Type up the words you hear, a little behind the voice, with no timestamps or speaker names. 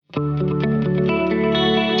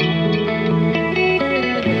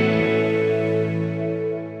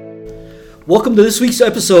Welcome to this week's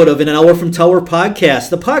episode of An Hour from Tower podcast,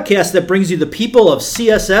 the podcast that brings you the people of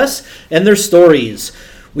CSS and their stories.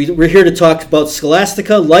 We're here to talk about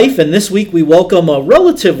Scholastica life, and this week we welcome a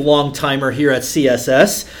relative long-timer here at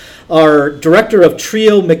CSS, our director of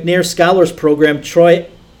TRIO McNair Scholars Program, TRIO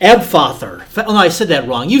Abfalter. Oh, no, I said that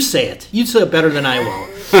wrong. You say it. You say it better than I will.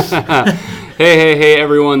 Hey,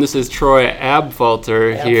 everyone. This is Troy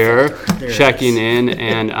Abfalter here, checking in,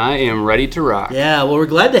 and I am ready to rock. Yeah, well, we're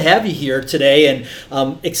glad to have you here today, and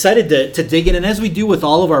excited to dig in. And as we do with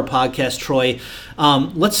all of our podcasts, Troy,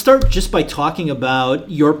 let's start just by talking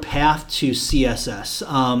about your path to CSS.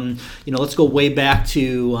 Let's go way back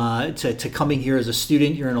to coming here as a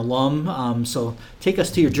student. You're an alum, so take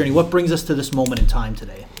us to your journey. What brings us to this moment in time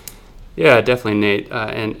today? Yeah, definitely, Nate,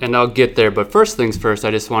 and I'll get there. But first things first,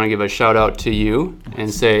 I just want to give a shout out to you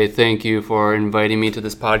and say thank you for inviting me to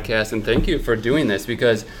this podcast, and thank you for doing this,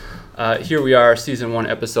 because here we are, Season 1,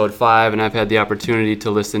 Episode 5, and I've had the opportunity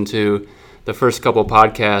to listen to the first couple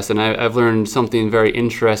podcasts, and I've learned something very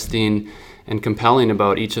interesting and compelling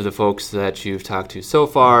about each of the folks that you've talked to so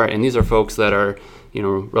far. And these are folks that are,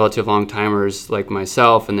 relative long-timers like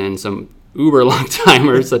myself, and then some uber long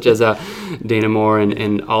timers such as Dana Moore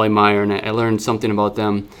and Ollie Meyer, and I learned something about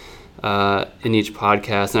them in each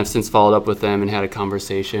podcast, and I've since followed up with them and had a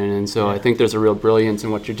conversation. And so I think there's a real brilliance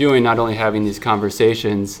in what you're doing, not only having these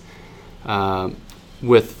conversations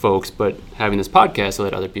with folks, but having this podcast so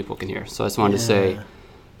that other people can hear. So I just wanted to say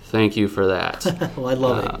thank you for that. Well, I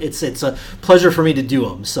love it. It's a pleasure for me to do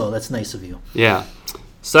them, so that's nice of you. Yeah.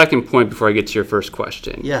 Second point before I get to your first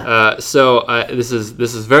question. Yeah. This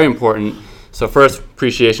is very important. So first,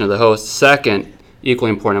 appreciation of the host. Second,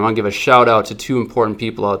 equally important, I want to give a shout out to two important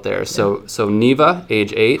people out there. So Neva,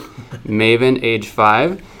 age 8, Maven, age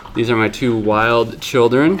 5. These are my two wild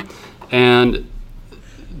children. And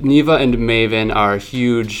Neva and Maven are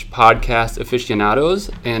huge podcast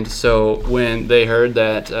aficionados. And so when they heard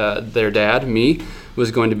that their dad, me,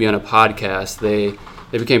 was going to be on a podcast, they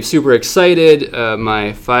became super excited.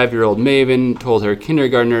 My 5-year-old Maven told her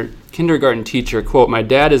kindergarten teacher, quote, "My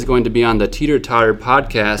dad is going to be on the Teeter Totter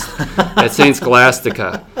podcast at St.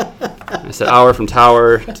 Scholastica." I said, "Hour from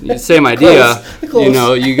Tower, same idea."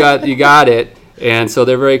 Close. You got it. And so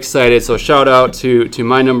they're very excited. So shout out to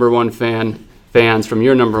my number one fans from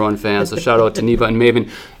your number one fans. So shout out to Neva and Maven.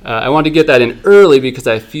 I want to get that in early because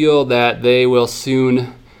I feel that they will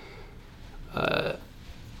soon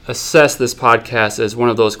assess this podcast as one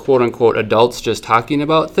of those quote-unquote adults just talking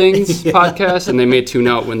about things podcasts, and they may tune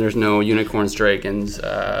out when there's no unicorns, dragons,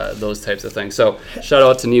 those types of things. So shout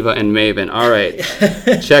out to Neva and Maven. All right,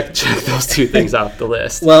 check those two things off the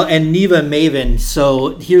list. Well, and Neva and Maven,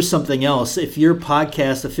 so here's something else. If you're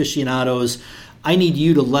podcast aficionados, I need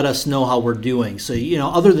you to let us know how we're doing. So,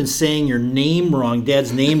 other than saying your name wrong,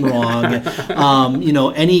 Dad's name wrong,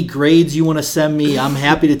 any grades you want to send me, I'm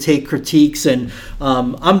happy to take critiques, and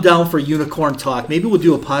I'm down for unicorn talk. Maybe we'll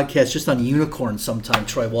do a podcast just on unicorns sometime,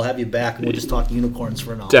 Troy. We'll have you back, and we'll just talk unicorns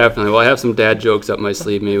for an hour. Definitely. Well, I have some dad jokes up my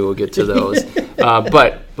sleeve. Maybe we'll get to those.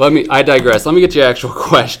 But I digress. Let me get your actual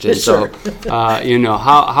question. Sure. So,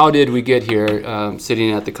 how did we get here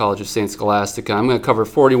sitting at the College of St. Scholastica? I'm going to cover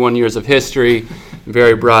 41 years of history,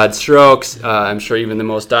 very broad strokes. I'm sure even the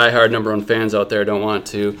most diehard number one fans out there don't want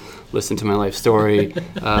to listen to my life story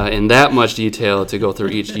in that much detail to go through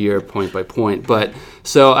each year point by point. But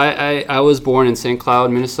so I was born in St. Cloud,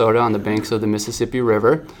 Minnesota, on the banks of the Mississippi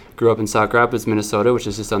River. Grew up in Sauk Rapids, Minnesota, which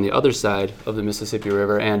is just on the other side of the Mississippi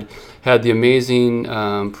River, and had the amazing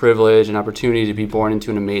privilege and opportunity to be born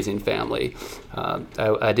into an amazing family.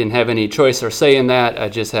 I didn't have any choice or say in that. I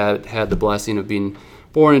just had the blessing of being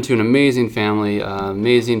born into an amazing family,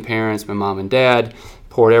 amazing parents, my mom and dad,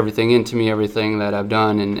 poured everything into me, everything that I've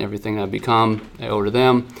done and everything I've become, I owe to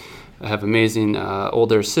them. I have amazing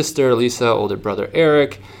older sister, Lisa, older brother,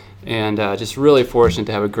 Eric, and just really fortunate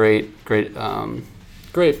to have a great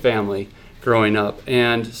family growing up.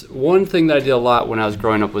 And one thing that I did a lot when I was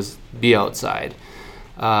growing up was be outside.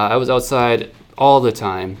 I was outside all the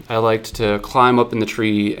time. I liked to climb up in the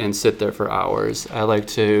tree and sit there for hours. I liked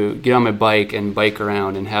to get on my bike and bike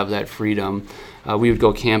around and have that freedom. We would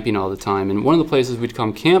go camping all the time. And one of the places we'd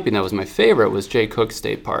come camping that was my favorite was Jay Cook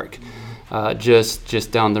State Park,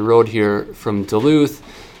 just down the road here from Duluth.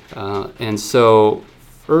 And so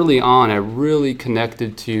early on, I really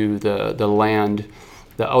connected to the land,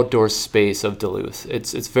 the outdoor space of Duluth.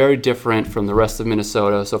 It's very different from the rest of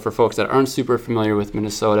Minnesota. So for folks that aren't super familiar with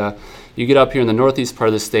Minnesota, you get up here in the northeast part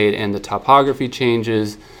of the state and the topography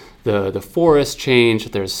changes, the forests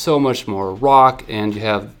change, there's so much more rock, and you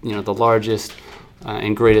have the largest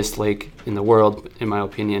and greatest lake in the world, in my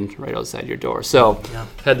opinion, right outside your door. So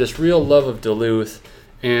had this real love of Duluth.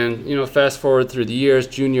 And, fast forward through the years,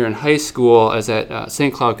 junior in high school, I was at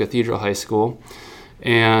St. Cloud Cathedral High School,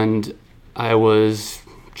 and I was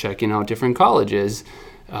checking out different colleges.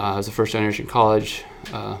 I was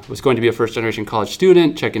was going to be a first-generation college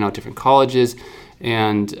student, checking out different colleges,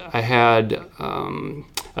 and I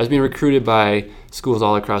was being recruited by schools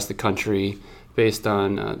all across the country based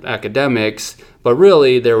on academics, but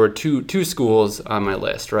really there were two schools on my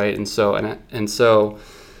list, right? And so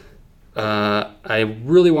I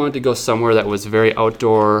really wanted to go somewhere that was very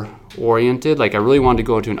outdoor oriented. Like I really wanted to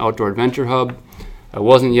go to an outdoor adventure hub. I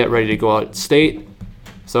wasn't yet ready to go out state.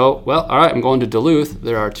 So, all right, I'm going to Duluth.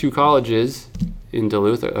 There are 2 colleges in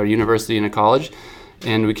Duluth, a university and a college.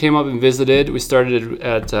 And we came up and visited. We started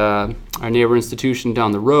at our neighbor institution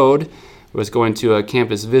down the road. I was going to a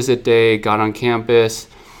campus visit day, got on campus,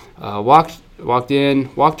 walked around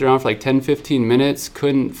for like 10, 15 minutes,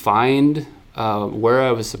 couldn't find where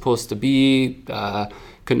I was supposed to be,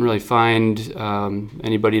 couldn't really find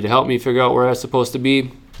anybody to help me figure out where I was supposed to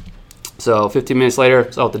be. So 15 minutes later,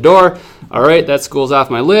 it's out the door. All right, that school's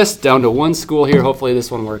off my list, down to 1 school here. Hopefully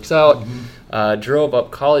this one works out. Drove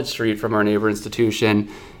up College Street from our neighbor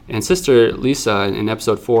institution, and Sister Lisa in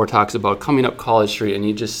episode 4 talks about coming up College Street, and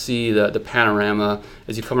you just see the panorama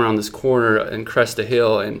as you come around this corner and crest a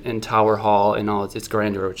hill and Tower Hall and all its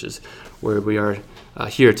grandeur, which is where we are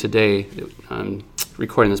here today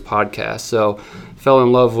recording this podcast. So fell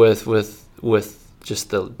in love with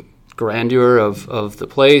just the grandeur of the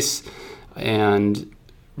place, and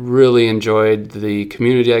really enjoyed the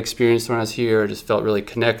community I experienced when I was here. Just felt really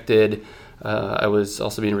connected. I was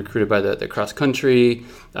also being recruited by the cross country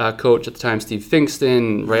coach at the time, Steve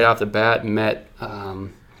Finkston. Right off the bat, met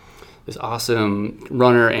this awesome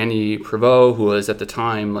runner, Andy Prevost, who was at the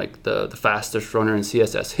time like the fastest runner in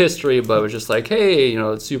CSS history, but was just like, hey,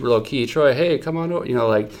 super low key, Troy, hey, come on over,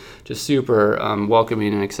 like just super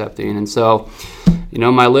welcoming and accepting. And so,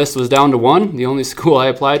 my list was down to 1. The only school I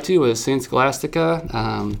applied to was St.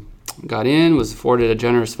 Scholastica. Got in, was afforded a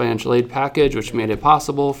generous financial aid package, which made it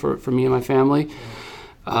possible for me and my family.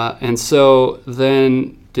 And so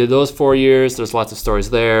then did those 4 years. There's lots of stories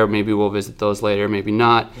there. Maybe we'll visit those later, maybe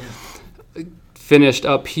not. Finished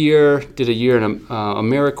up here, did a year in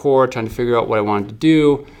AmeriCorps, trying to figure out what I wanted to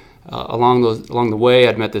do. Along the way,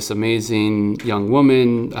 I'd met this amazing young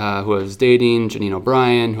woman who I was dating, Janine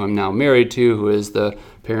O'Brien, who I'm now married to, who is the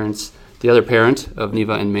other parent of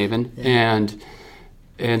Neva and Maven. Yeah.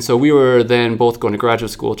 And so we were then both going to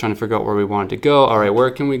graduate school, trying to figure out where we wanted to go. All right,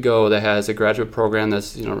 where can we go that has a graduate program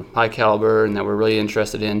that's high caliber and that we're really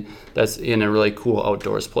interested in, that's in a really cool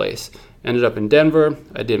outdoors place. Ended up in Denver.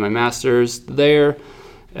 I did my master's there,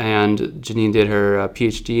 and Janine did her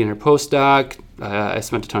PhD and her postdoc. I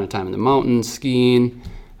spent a ton of time in the mountains, skiing,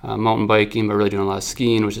 mountain biking, but really doing a lot of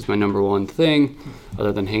skiing, which is my number one thing,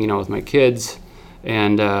 other than hanging out with my kids.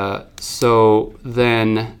 And so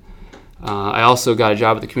then I also got a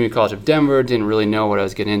job at the Community College of Denver. Didn't really know what I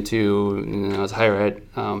was getting into. And I was hired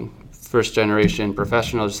at first-generation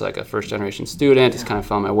professional, just like a first-generation student. Just kind of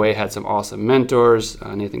found my way. Had some awesome mentors,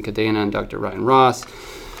 Nathan Cadena and Dr. Ryan Ross.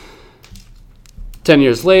 10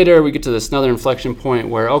 years later, we get to this another inflection point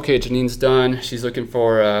where, okay, Janine's done. She's looking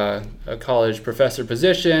for a college professor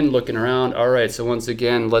position, looking around. All right, so once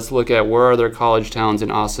again, let's look at where are there college towns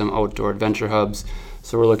and awesome outdoor adventure hubs.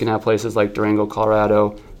 So we're looking at places like Durango,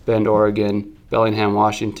 Colorado, Bend, Oregon, Bellingham,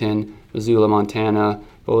 Washington, Missoula, Montana,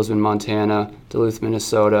 Bozeman, Montana, Duluth,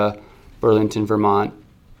 Minnesota, Burlington, Vermont.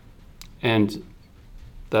 And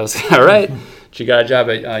that was all right. She got a job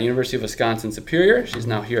at University of Wisconsin Superior. She's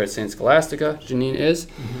now here at St. Scholastica, Janine is.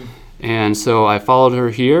 Mm-hmm. And so I followed her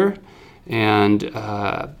here and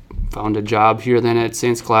found a job here then at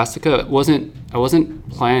St. Scholastica. I wasn't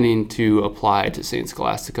planning to apply to St.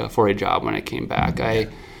 Scholastica for a job when I came back. I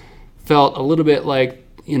felt a little bit like,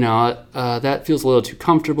 that feels a little too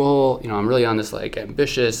comfortable. I'm really on this like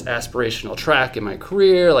ambitious, aspirational track in my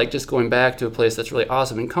career, like just going back to a place that's really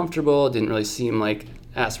awesome and comfortable. It didn't really seem like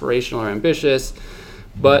aspirational or ambitious,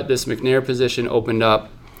 but this McNair position opened up.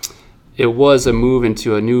 It was a move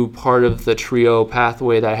into a new part of the TRIO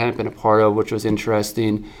pathway that I hadn't been a part of, which was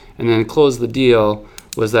interesting. And then close the deal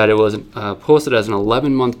was that it was posted as an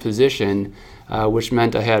 11-month position, which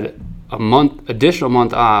meant I had additional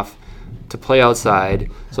month off to play outside.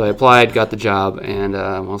 So I applied, got the job,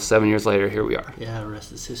 and 7 years later, here we are. Yeah, the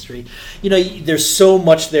rest is history. There's so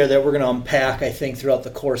much there that we're going to unpack, I think, throughout the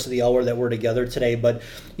course of the hour that we're together today. But,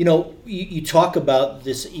 you talk about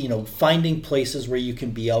this, finding places where you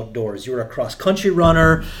can be outdoors. You're a cross-country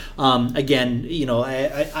runner. Again,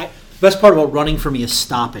 Best part about running for me is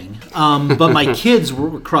stopping. But my kids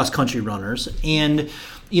were cross-country runners. And,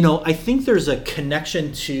 I think there's a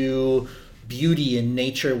connection to beauty in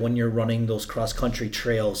nature when you're running those cross-country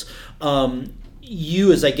trails.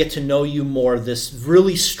 You, as I get to know you more, this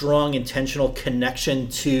really strong intentional connection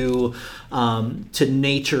to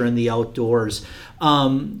nature and the outdoors.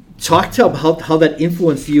 Talk to how that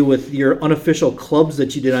influenced you with your unofficial clubs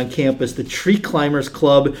that you did on campus, the Tree Climbers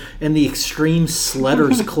Club and the Extreme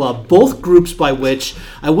Sledders Club, both groups by which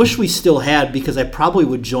I wish we still had, because I probably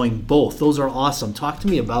would join both. Those are awesome. Talk to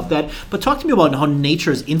me about that, but talk to me about how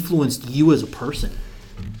nature has influenced you as a person.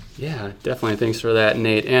 Yeah, definitely. Thanks for that,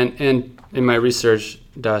 Nate. And in my research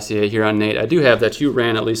dossier here on Nate, I do have that you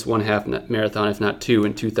ran at least one half marathon, if not two,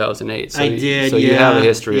 in 2008. So I did. So you have a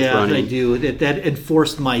history of running. Yeah, I do. That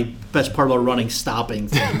enforced my best part about running stopping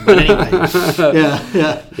thing. But anyway,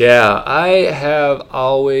 Yeah, I have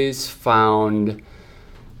always found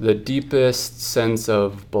the deepest sense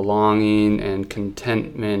of belonging and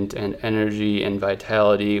contentment and energy and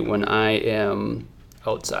vitality when I am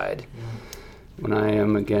outside. When I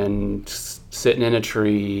am, again, sitting in a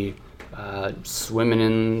tree, swimming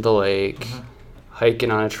in the lake, hiking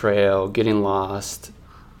on a trail, getting lost.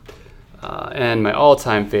 And my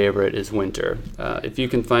all-time favorite is winter. If you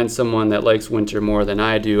can find someone that likes winter more than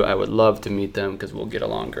I do, I would love to meet them because we'll get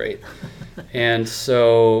along great. And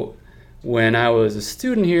so when I was a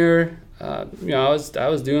student here, I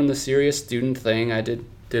was doing the serious student thing. I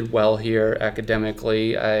did well here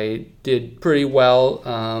academically. I did pretty well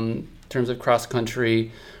in terms of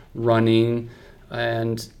cross-country running,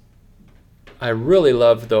 and I really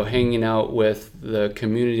loved, though, hanging out with the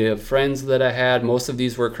community of friends that I had. Most of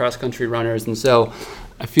these were cross-country runners, and so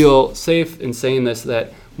I feel safe in saying this,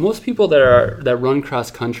 that most people that run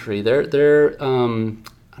cross-country, they're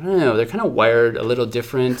I don't know, they're kind of wired a little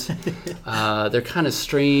different. They're kind of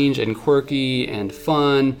strange and quirky and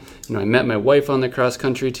fun. I met my wife on the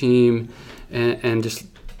cross-country team, and just,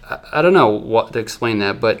 I don't know what to explain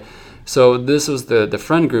that, but so this was the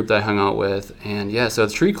friend group that I hung out with, and so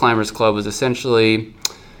the Tree Climbers Club was essentially,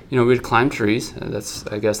 we'd climb trees. That's,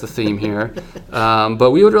 I guess, the theme here. But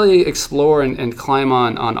we would really explore and climb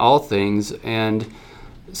on all things, and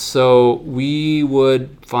so we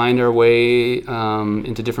would find our way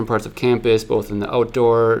into different parts of campus, both in the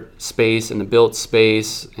outdoor space and the built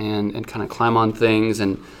space, and kind of climb on things.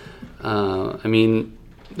 And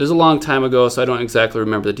there's a long time ago, so I don't exactly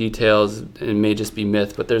remember the details. It may just be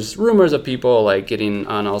myth, but there's rumors of people like getting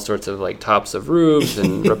on all sorts of like tops of roofs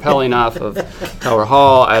and rappelling off of Tower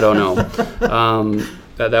Hall. I don't know.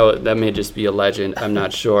 That may just be a legend. I'm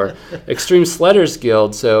not sure. Extreme Sledders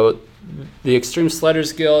Guild. So the Extreme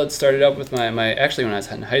Sledders Guild started up with my actually when I was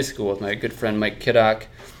in high school with my good friend Mike Kiddock.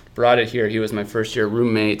 Brought it here. He was my first year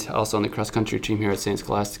roommate, also on the cross country team here at St.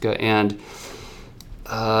 Scholastica, and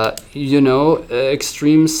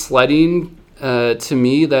extreme sledding, to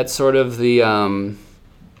me, that's sort of the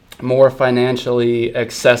more financially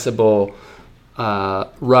accessible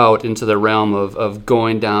route into the realm of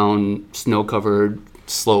going down snow-covered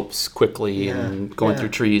slopes quickly and going through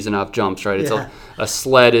trees and off jumps, right? It's a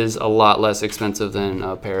sled is a lot less expensive than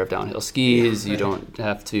a pair of downhill skis. You don't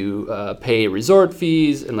have to pay resort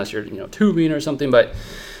fees unless you're, tubing or something,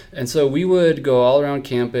 and so we would go all around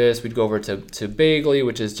campus. We'd go over to Bagley,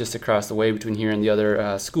 which is just across the way between here and the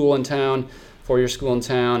other school in town, four-year school in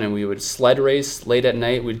town, and we would sled race late at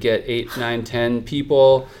night. We'd get 8, 9, 10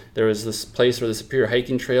 people. There was this place where the Superior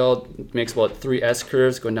Hiking Trail makes about 3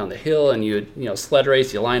 S-curves going down the hill, and you would, sled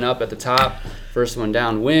race. You line up at the top. First one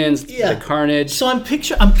down wins. The carnage. So I'm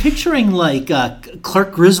picturing like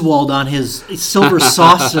Clark Griswold on his silver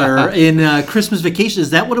saucer in Christmas Vacation. Is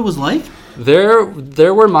that what it was like?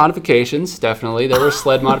 There were modifications, definitely. There were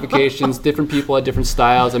sled modifications. Different people had different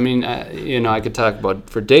styles. I could talk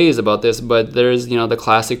for days about this, but there's, the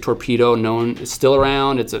classic torpedo it's still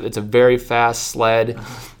around. It's a very fast sled,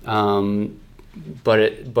 but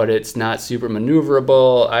it's not super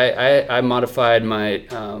maneuverable. I modified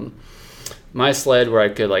my sled where I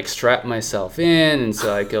could strap myself in, and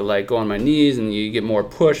so I could go on my knees, and you get more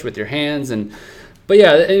push with your hands. But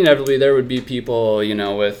inevitably there would be people,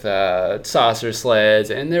 with saucer sleds,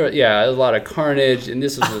 and there was a lot of carnage. And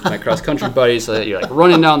this was with my cross-country buddies, so that you're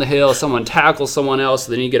running down the hill, someone tackles someone else,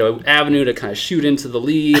 so then you get an avenue to kind of shoot into the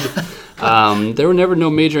lead. There were never no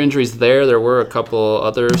major injuries there. There were a couple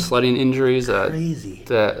other sledding injuries. Crazy.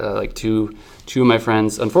 That two of my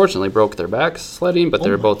friends unfortunately broke their backs sledding, but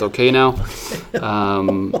they're both okay now.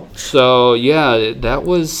 That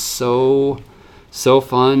was so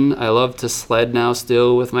fun. I love to sled now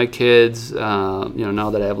still with my kids. Now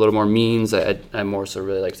that I have a little more means, I more so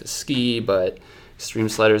really like to ski, but Extreme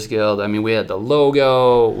Sledders Guild. I mean, we had the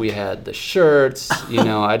logo, we had the shirts.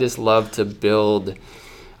 I just love to build.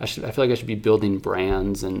 I feel like I should be building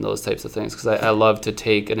brands and those types of things, because I love to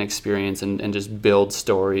take an experience and just build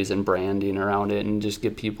stories and branding around it and just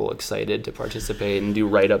get people excited to participate and do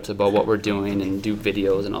write-ups about what we're doing and do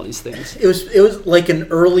videos and all these things. It was like an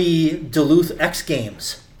early Duluth X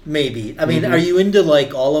Games, maybe. I mean, Are you into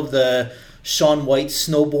like all of the Shaun White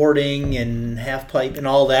snowboarding and half pipe and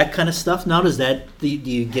all that kind of stuff now? Do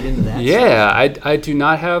you get into that? Yeah, I do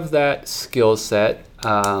not have that skill set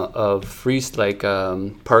of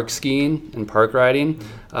park skiing and park riding.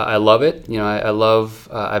 I love it. I love.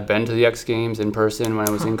 I've been to the X Games in person when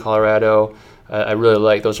I was in Colorado. I really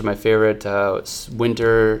like. Those are my favorite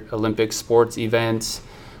Winter Olympic sports events.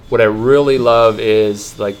 What I really love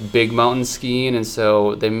is like big mountain skiing, and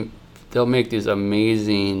so they'll make these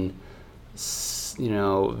amazing,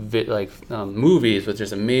 movies with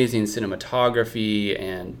just amazing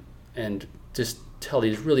cinematography and just tell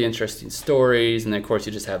these really interesting stories. And then of course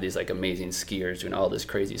you just have these like amazing skiers doing all this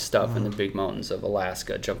crazy stuff in the big mountains of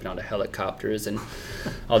Alaska, jumping out of helicopters and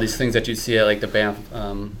all these things that you see at like the Banff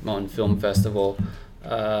Mountain Film Festival.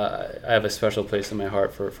 I have a special place in my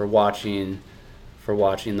heart for watching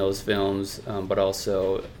those films, but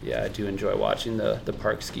also, I do enjoy watching the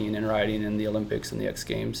park skiing and riding in the Olympics and the X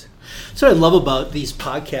Games. So what I love about these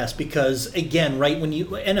podcasts, because again, right when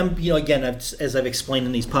as I've explained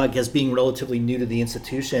in these podcasts, being relatively new to the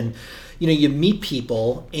institution, you meet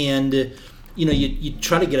people and you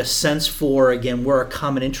try to get a sense for, again, where our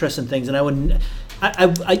common interests and things. And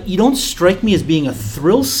you don't strike me as being a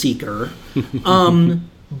thrill seeker,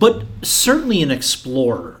 but certainly an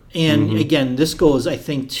explorer. And again, this goes, I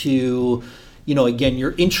think, to, again,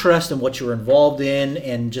 your interest and what you're involved in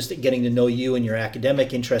and just getting to know you and your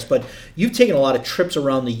academic interest. But you've taken a lot of trips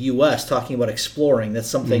around the U.S. talking about exploring. That's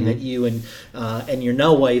something that you and your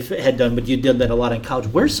now wife had done, but you did that a lot in college.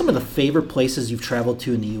 Where's some of the favorite places you've traveled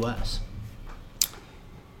to in the U.S.?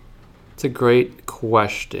 It's a great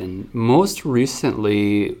question. Most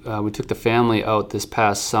recently, we took the family out this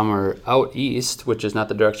past summer out east, which is not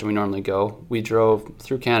the direction we normally go. We drove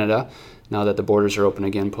through Canada, now that the borders are open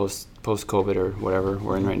again post-COVID or whatever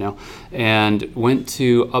we're in right now, and went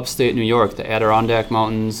to upstate New York, the Adirondack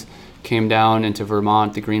Mountains, came down into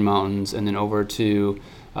Vermont, the Green Mountains, and then over to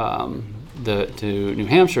New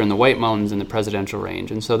Hampshire and the White Mountains and the Presidential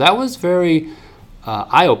Range. And so that was very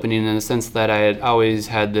eye-opening in the sense that I had always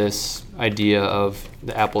had this idea of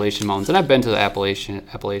the Appalachian Mountains, and I've been to the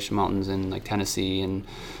Appalachian Mountains in like Tennessee and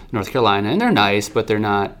North Carolina, and they're nice, but they're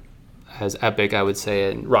not as epic, I would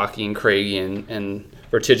say, and rocky and craggy and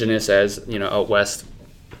vertiginous as out west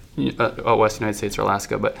United States or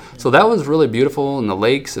Alaska. But so that was really beautiful, and the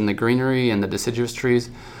lakes and the greenery and the deciduous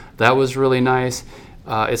trees, that was really nice.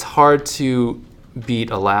 It's hard to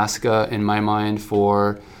beat Alaska in my mind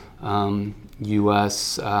for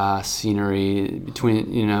U.S. scenery,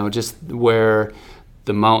 between just where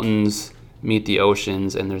the mountains meet the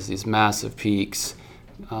oceans, and there's these massive peaks,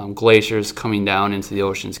 glaciers coming down into the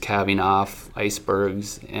oceans, calving off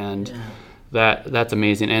icebergs, and that's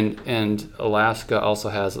amazing. And Alaska also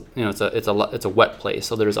has, it's a wet place,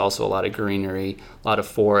 so there's also a lot of greenery, a lot of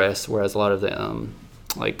forests, whereas a lot of the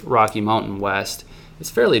like Rocky Mountain West,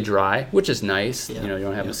 it's fairly dry, which is nice. You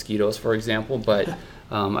don't have mosquitoes, for example, but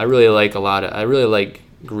I really like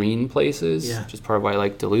green places, which is part of why I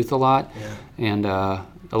like Duluth a lot. And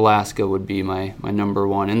Alaska would be my number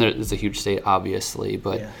one. And it's a huge state, obviously,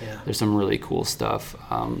 but there's some really cool stuff.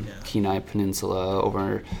 Kenai Peninsula,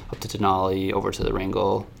 over up to Denali, over to the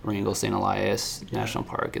Wrangell St. Elias National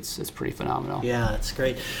Park. It's pretty phenomenal. Yeah, that's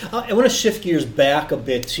great. I want to shift gears back a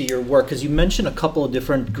bit to your work, because you mentioned a couple of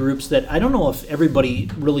different groups that I don't know if everybody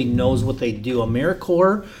really knows what they do,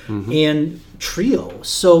 AmeriCorps and TRIO.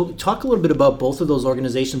 So talk a little bit about both of those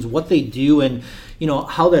organizations, what they do, and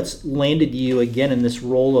how that's landed you again in this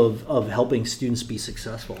role of helping students be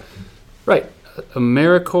successful. Right.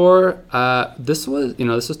 AmeriCorps, this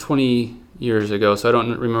was 20 years ago, so I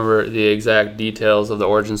don't remember the exact details of the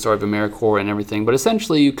origin story of AmeriCorps and everything, but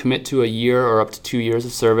essentially you commit to a year or up to 2 years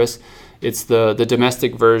of service. It's the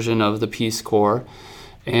domestic version of the Peace Corps,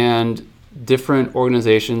 and different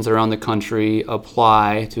organizations around the country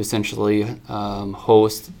apply to essentially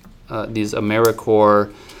host these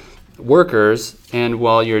AmeriCorps workers. And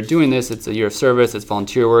while you're doing this, it's a year of service, it's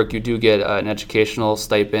volunteer work. You do get an educational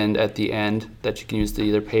stipend at the end that you can use to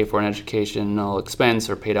either pay for an educational expense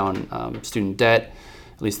or pay down student debt.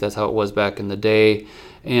 At least that's how it was back in the day.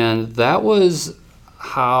 And that was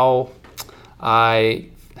how I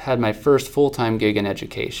had my first full-time gig in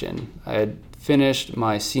education. I had finished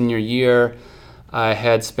my senior year. I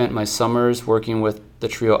had spent my summers working with the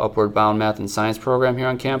TRIO Upward Bound Math and Science program here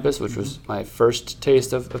on campus, which was my first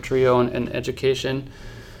taste of TRIO and education.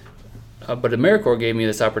 But AmeriCorps gave me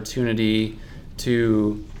this opportunity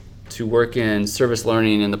to work in service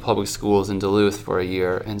learning in the public schools in Duluth for a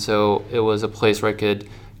year. And so it was a place where I could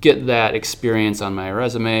get that experience on my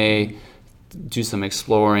resume, do some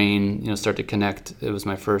exploring, start to connect. It was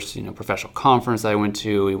my first, professional conference I went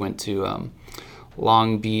to. We went to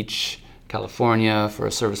Long Beach, California for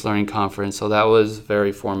a service learning conference. So that was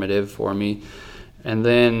very formative for me. And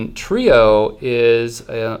then TRIO is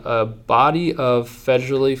a body of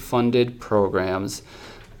federally funded programs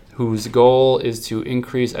whose goal is to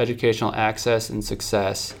increase educational access and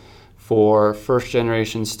success for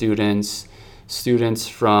first-generation students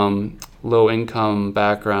from low-income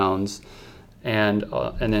backgrounds, and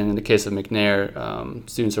then in the case of McNair,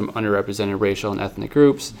 students from underrepresented racial and ethnic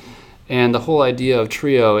groups. And the whole idea of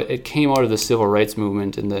TRIO, it came out of the civil rights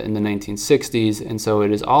movement in the 1960s, and so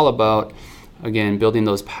it is all about, again, building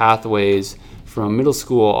those pathways from middle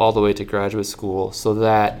school all the way to graduate school so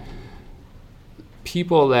that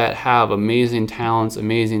people that have amazing talents,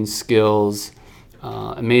 amazing skills,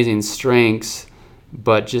 amazing strengths,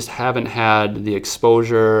 but just haven't had the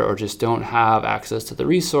exposure or just don't have access to the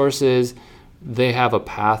resources, they have a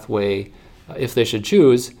pathway, if they should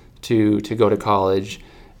choose, to go to college.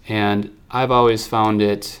 And I've always found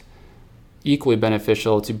it equally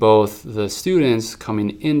beneficial to both the students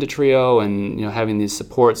coming into TRIO and having these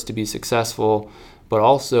supports to be successful, but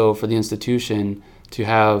also for the institution to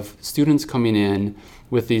have students coming in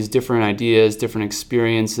with these different ideas, different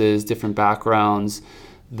experiences, different backgrounds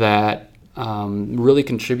that really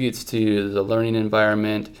contributes to the learning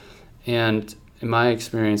environment. And in my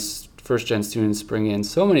experience, first-gen students bring in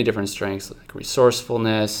so many different strengths, like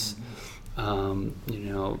resourcefulness, I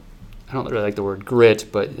don't really like the word grit,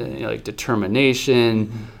 but like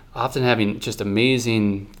determination, often having just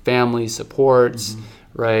amazing family supports,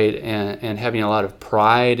 right, and having a lot of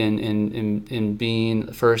pride in being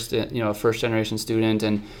a first-generation student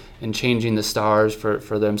and changing the stars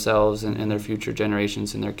for themselves and their future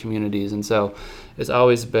generations in their communities. And so it's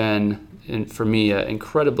always been, for me, an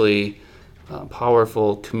incredibly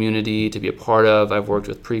powerful community to be a part of. I've worked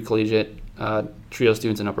with pre-collegiate TRIO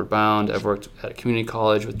students in Upward Bound. I've worked at a community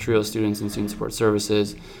college with TRIO students in student support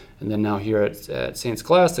services. And then now here at St.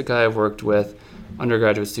 Scholastica, I've worked with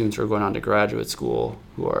undergraduate students who are going on to graduate school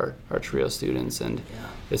who are TRIO students. And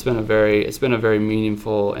it's been a very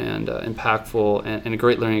meaningful and impactful and a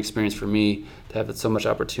great learning experience for me to have so much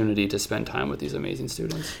opportunity to spend time with these amazing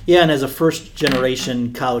students. Yeah, and as a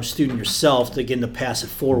first-generation college student yourself, to pass it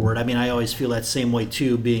forward. I mean, I always feel that same way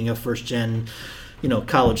too, being a first-gen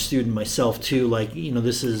college student myself too.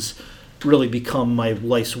 This has really become my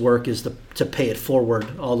life's work, is to pay it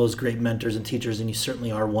forward, all those great mentors and teachers, and you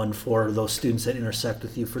certainly are one for those students that intersect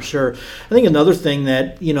with you for sure. I think another thing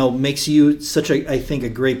that makes you such a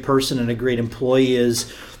great person and a great employee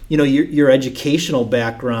is your educational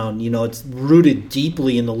background. It's rooted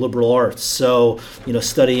deeply in the liberal arts, so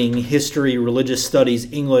studying history, religious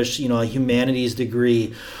studies, English, a humanities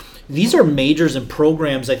degree. These are majors and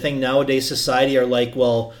programs I think nowadays society are like,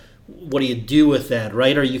 well, what do you do with that,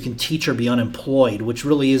 right? Or you can teach or be unemployed, which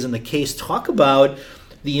really isn't the case. Talk about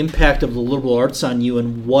the impact of the liberal arts on you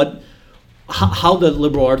and how the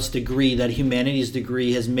liberal arts degree, that humanities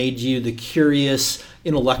degree, has made you the curious,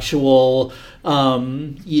 intellectual,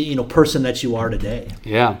 person that you are today.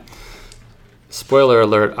 Yeah. Spoiler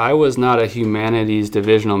alert, I was not a humanities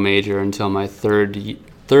divisional major until my third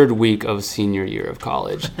week of senior year of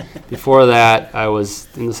college. Before that, I was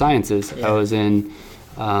in the sciences. Yeah. I was in,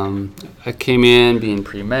 I came in being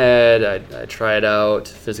pre-med. I tried out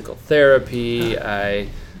physical therapy. I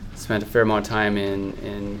spent a fair amount of time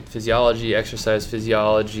in physiology, exercise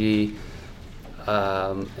physiology.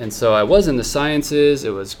 And so I was in the sciences.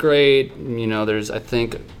 It was great. There's, I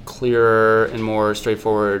think, clearer and more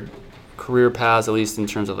straightforward career paths, at least in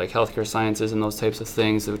terms of like healthcare sciences and those types of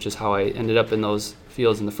things, which is how I ended up in those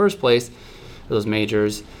fields in the first place, those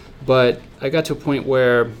majors. But I got to a point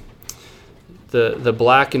where the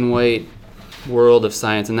black and white world of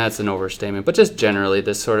science, and that's an overstatement, but just generally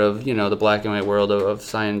this sort of, the black and white world of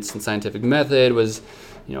science and scientific method was,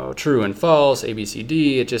 true and false, A, B, C,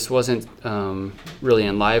 D. It just wasn't really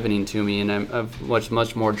enlivening to me, and I'm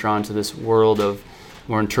much more drawn to this world of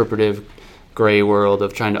more interpretive, gray world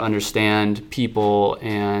of trying to understand people.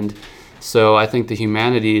 And so I think the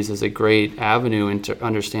humanities is a great avenue into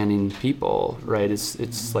understanding people, right?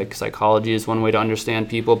 It's like psychology is one way to understand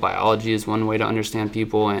people, biology is one way to understand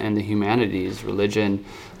people, and the humanities, religion,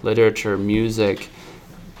 literature, music,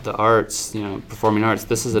 the arts, performing arts,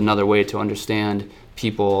 this is another way to understand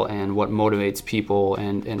people and what motivates people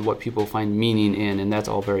and what people find meaning in, and that's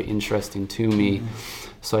all very interesting to me.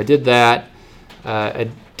 So I did that. I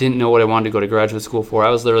didn't know what I wanted to go to graduate school for. I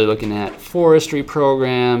was literally looking at forestry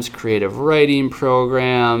programs, creative writing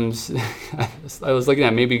programs. I was looking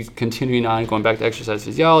at maybe continuing on, going back to exercise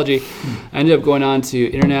physiology. I ended up going on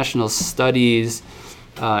to international studies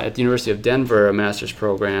at the University of Denver, a master's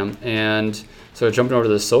program, and so jumping over to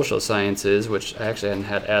the social sciences, which I actually hadn't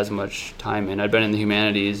had as much time in. I'd been in the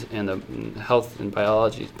humanities and the health and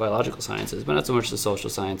biological sciences, but not so much the social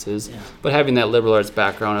sciences. Yeah. But having that liberal arts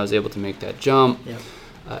background, I was able to make that jump. Yeah.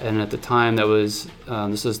 And at the time, that was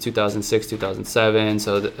this was 2006, 2007.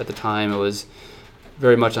 So at the time, it was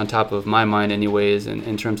very much on top of my mind, anyways. And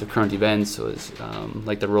in terms of current events, it was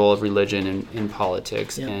like the role of religion in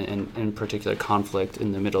politics, and in particular conflict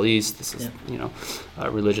in the Middle East. This is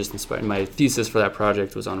religious inspired. My thesis for that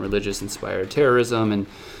project was on religious inspired terrorism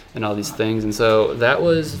and all these things. And so that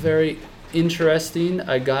was very interesting.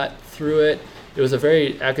 I got through it. It was a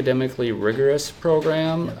very academically rigorous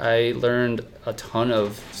program. I learned a ton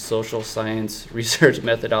of social science research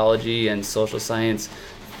methodology and social science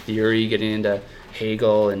theory, getting into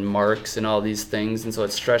Hegel and Marx and all these things, and so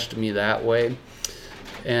it stretched me that way.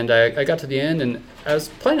 And I got to the end, and I was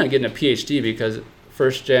planning on getting a PhD because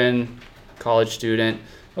first-gen college student,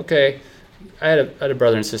 okay, I had a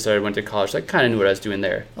brother and sister that went to college, so I kind of knew what I was doing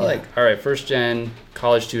there. Yeah. Like, all right, first-gen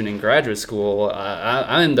college student in graduate school,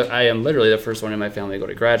 I am literally the first one in my family to go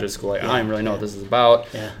to graduate school. Like, I don't really know what this is about.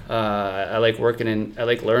 Yeah. I like I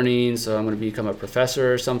like learning, so I'm going to become a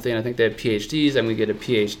professor or something. I think they have PhDs. I'm going to get a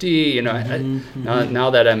PhD. Now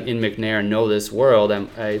that I'm in McNair and know this world,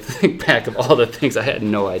 I think back of all the things I had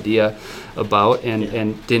no idea about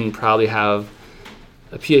and didn't probably have.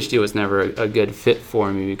 A PhD was never a good fit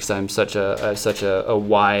for me because I'm such a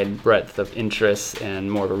wide breadth of interests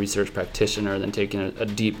and more of a research practitioner than taking a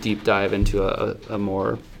deep dive into a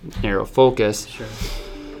more narrow focus. Sure.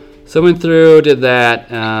 So I went through, did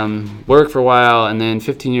that, worked for a while, and then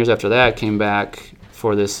 15 years after that came back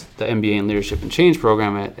for the MBA in Leadership and Change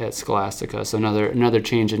program at Scholastica. So another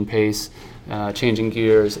change in pace, changing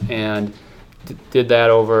gears, and did that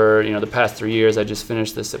over the past 3 years. I just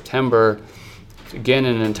finished this September. Again,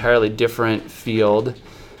 in an entirely different field.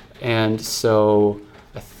 And so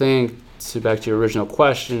I think, back to your original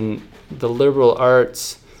question, the liberal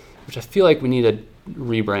arts, which I feel like we need to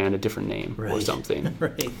rebrand, a different name or something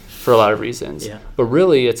for a lot of reasons. Yeah. But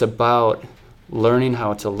really, it's about learning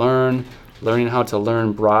how to learn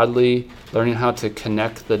broadly, learning how to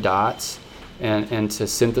connect the dots, and to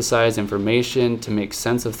synthesize information, to make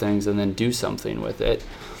sense of things, and then do something with it.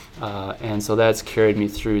 And so that's carried me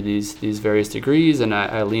through these various degrees, and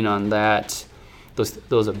I lean on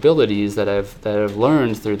those abilities that I've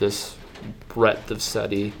learned through this breadth of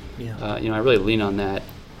study. Yeah. I really lean on that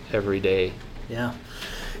every day. Yeah.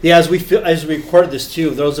 Yeah, as we record this too,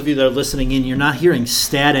 those of you that are listening in, you're not hearing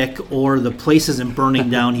static or the place isn't burning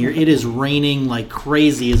down here. It is raining like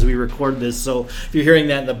crazy as we record this. So if you're hearing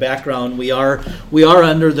that in the background, we are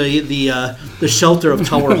under the shelter of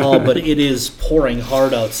Tower Hall, but it is pouring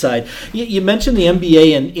hard outside. You mentioned the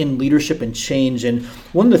MBA in Leadership and Change, and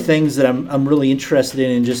one of the things that I'm really interested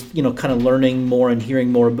in just kind of learning more and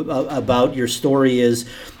hearing more about your story is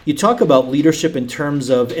you talk about leadership in terms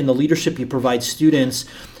of, in the leadership you provide students,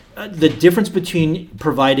 the difference between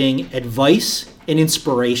providing advice and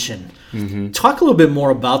inspiration. Mm-hmm. Talk a little bit more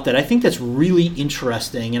about that. I think that's really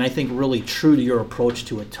interesting and I think really true to your approach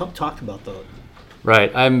to it. Talk about that.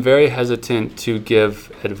 Right. I'm very hesitant to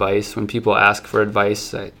give advice. When people ask for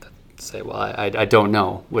advice, I say, well, I don't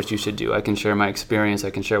know what you should do. I can share my experience. I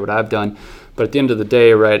can share what I've done. But at the end of the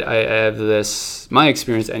day, right, I have my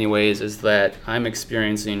experience anyways is that I'm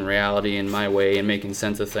experiencing reality in my way and making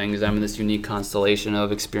sense of things. I'm in this unique constellation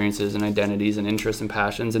of experiences and identities and interests and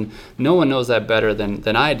passions, and no one knows that better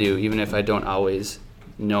than I do, even if I don't always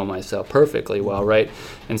know myself perfectly well, right?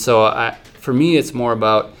 And so for me, it's more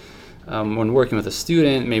about when working with a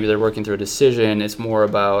student, maybe they're working through a decision, it's more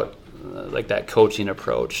about like that coaching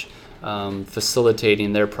approach.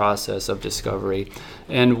 Facilitating their process of discovery.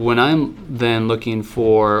 And when I'm then looking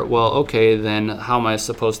for, well, okay, then how am I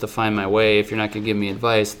supposed to find my way if you're not going to give me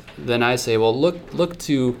advice? Then I say, well, look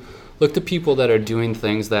to people that are doing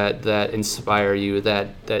things that inspire you,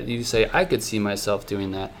 that you say, I could see myself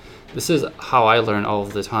doing that. This is how I learn all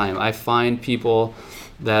of the time. I find people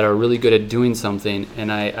that are really good at doing something,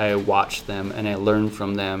 and I watch them and I learn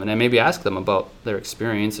from them, and I maybe ask them about their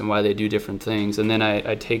experience and why they do different things, and then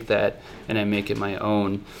I take that and I make it my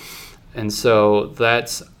own. And so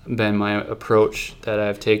that's been my approach that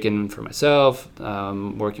I've taken for myself,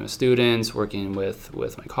 working with students, working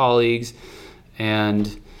with my colleagues.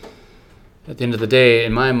 And at the end of the day,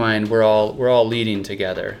 in my mind, we're all leading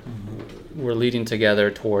together. We're leading together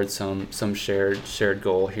towards some shared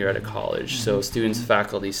goal here at a college. So students,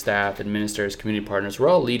 faculty, staff, administrators, community partners, we're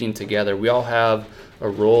all leading together. We all have a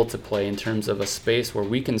role to play in terms of a space where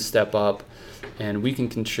we can step up and we can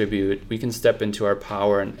contribute. We can step into our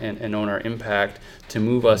power and own our impact to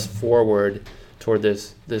move us forward toward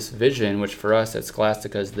this vision, which for us at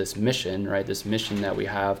Scholastica is this mission, right? This mission that we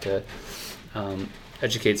have to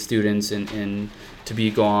educate students and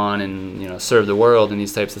to go on and serve the world and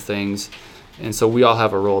these types of things. And so we all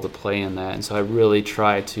have a role to play in that. And so I really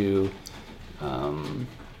try to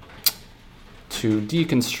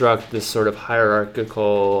deconstruct this sort of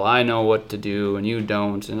hierarchical, I know what to do and you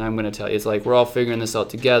don't, and I'm going to tell you. It's like we're all figuring this out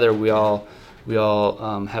together. We all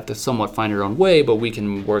have to somewhat find our own way, but we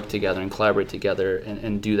can work together and collaborate together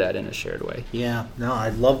and do that in a shared way. Yeah, no, I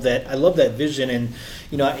love that. I love that vision. And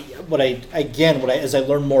as I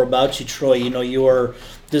learn more about you, Troy, your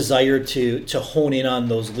desire to hone in on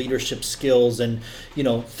those leadership skills and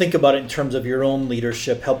think about it in terms of your own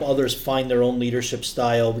leadership, help others find their own leadership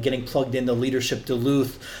style, getting plugged into Leadership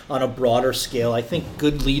Duluth on a broader scale. I think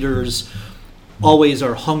good leaders always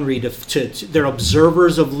are hungry to they're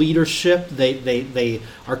observers of leadership. They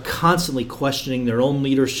are constantly questioning their own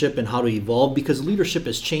leadership and how to evolve, because leadership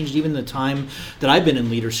has changed even the time that I've been in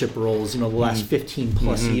leadership roles, the last 15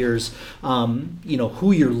 plus years.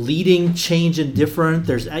 Who you're leading change and different.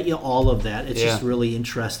 There's all of that. It's just really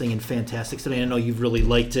interesting and fantastic. So I know you've really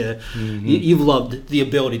liked to, you've loved the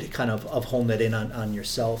ability to kind of hone that in on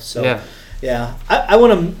yourself. So. Yeah. Yeah, I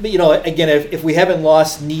want to, again, if we haven't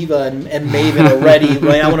lost Neva and Maven already,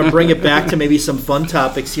 right, I want to bring it back to maybe some fun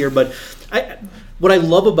topics here. But what I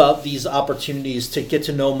love about these opportunities to get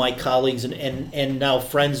to know my colleagues and now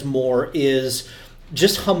friends more is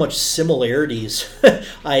just how much similarities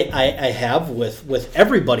I have with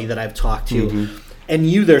everybody that I've talked to. And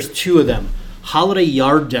there's two of them. Holiday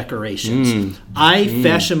yard decorations. I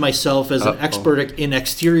fashion myself as an expert in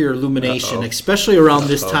exterior illumination, especially around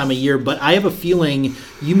this time of year, but I have a feeling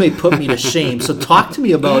you may put me to shame. So talk to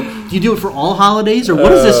me about, do you do it for all holidays, or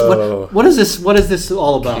what is this? What is this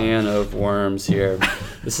all about? Can of worms here.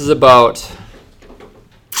 This is about,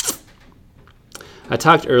 I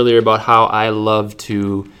talked earlier about how I love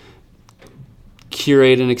to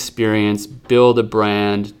curate an experience, build a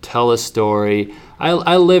brand, tell a story.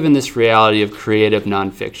 I live in this reality of creative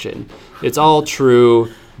nonfiction. It's all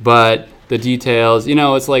true, but the details,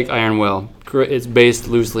 it's like Iron Will. It's based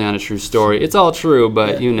loosely on a true story. It's all true,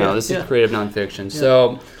 but this is creative nonfiction. Yeah.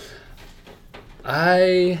 So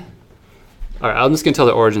all right, I'm just going to tell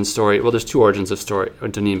the origin story. Well, there's two origins of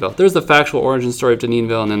Dunedinville. There's the factual origin story of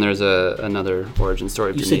Dunedinville, and then there's another origin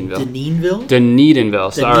story of Dunedinville. You said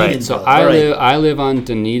Dunedinville. So, all right. So I live on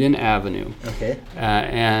Dunedin Avenue. Okay.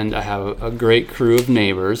 And I have a great crew of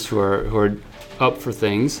neighbors who are up for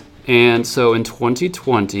things. And so in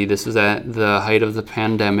 2020, this was at the height of the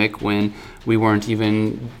pandemic when we weren't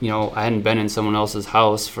even, I hadn't been in someone else's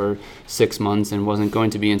house for 6 months and wasn't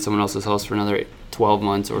going to be in someone else's house for another 12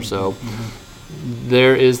 months or so.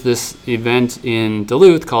 There is this event in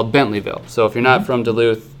Duluth called Bentleyville. So if you're not from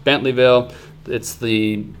Duluth, Bentleyville, it's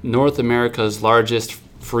the North America's largest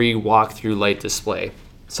free walk-through light display,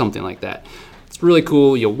 something like that. It's really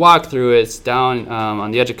cool. You walk through it. It's down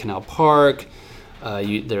on the edge of Canal Park.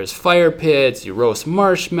 There's fire pits. You roast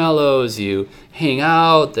marshmallows. You hang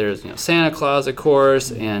out. There's Santa Claus, of course,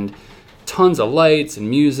 and tons of lights and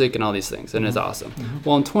music and all these things, and it's awesome.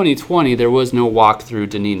 Well, in 2020, there was no walk through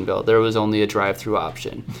Dunedinville. There was only a drive-through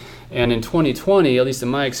option. And in 2020, at least in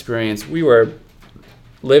my experience, we were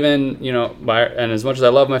living, and as much as I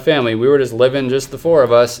love my family, we were just living, just the four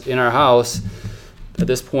of us in our house at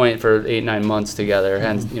this point for 8-9 months together.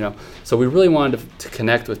 And, so we really wanted to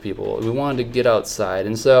connect with people. We wanted to get outside.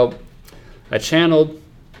 And so I channeled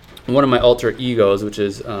one of my alter egos, which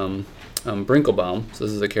is Brinklebaum, so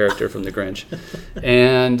this is a character from The Grinch,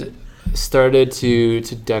 and started to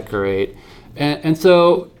decorate. And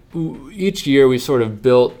so each year we sort of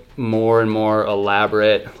built more and more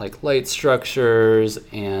elaborate light structures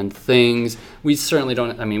and things. We certainly don't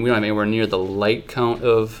have anywhere near the light count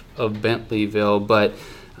of Bentleyville, but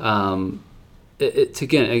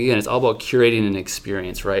it's all about curating an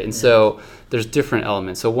experience, right? And so there's different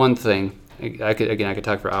elements. So one thing, I could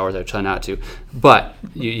talk for hours. I try not to, but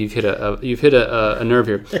you've hit a nerve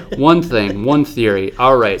here. One theory.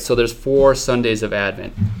 All right, so there's 4 Sundays of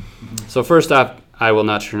Advent. So first off, I will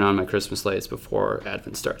not turn on my Christmas lights before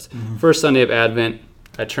Advent starts. First Sunday of Advent,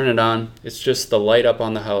 I turn it on. It's just the light up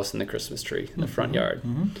on the house and the Christmas tree in the front yard.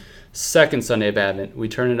 Second Sunday of Advent, we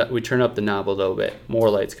turn up the knob a little bit. More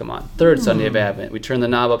lights come on. Third Sunday of Advent, we turn the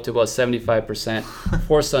knob up to about 75%.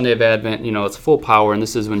 Fourth Sunday of Advent, it's full power, and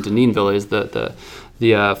this is when Denineville is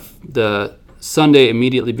the Sunday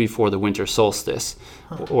immediately before the winter solstice.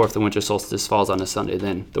 Or if the winter solstice falls on a Sunday,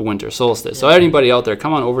 then the winter solstice. So anybody out there,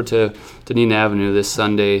 come on over to Dunedin Avenue this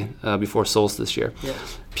Sunday before solstice year. Yeah.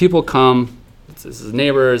 People come. This is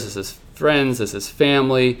neighbors. This is friends. This is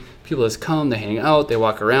family. People just come. They hang out. They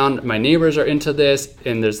walk around. My neighbors are into this,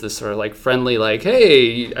 and there's this sort of like friendly, like, hey,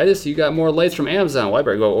 you got more lights from Amazon. Well, I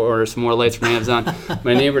better go order some more lights from Amazon.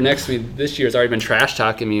 My neighbor next to me this year has already been trash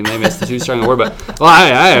talking me. Maybe it's too strong a word, but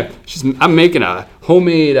I'm making a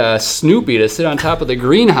homemade Snoopy to sit on top of the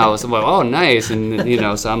greenhouse. I'm like, oh, nice,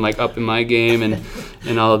 and so I'm like up in my game and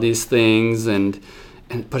all of these things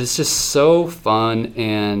but it's just so fun,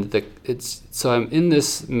 and so I'm in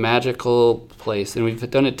this magical place, and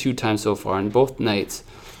we've done it 2 times so far, and both nights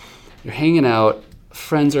you're hanging out,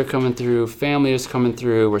 friends are coming through, family is coming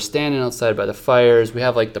through, we're standing outside by the fires, we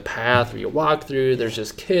have like the path where you walk through, there's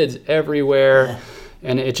just kids everywhere,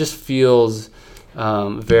 and it just feels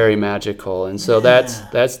very magical, and so that's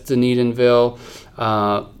Dunedinville.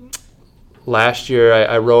 Last year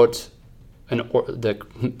I wrote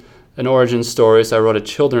an origin story, so I wrote a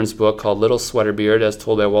children's book called Little Sweaterbeard, as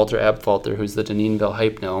told by Walter Abfalter, who's the Denineville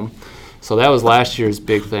hype gnome. So that was last year's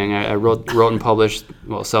big thing. I wrote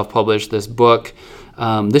and self-published this book.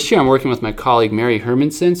 This year I'm working with my colleague Mary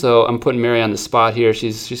Hermanson, so I'm putting Mary on the spot here.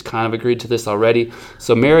 She's kind of agreed to this already.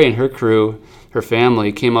 So Mary and her crew, her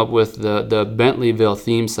family, came up with the Bentleyville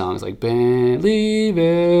theme songs, like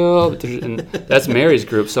Bentleyville, and that's Mary's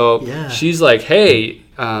group. So she's like, hey,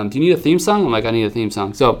 do you need a theme song? I'm like, I need a theme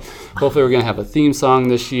song. So hopefully we're going to have a theme song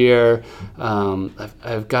this year.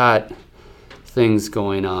 I've got things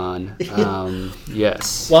going on.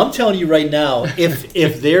 Yes. Well, I'm telling you right now,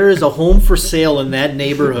 if there is a home for sale in that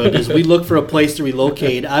neighborhood as we look for a place to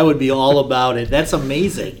relocate, I would be all about it. That's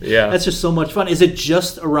amazing. Yeah. That's just so much fun. Is it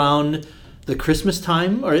just around the Christmas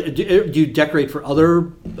time, or do you decorate for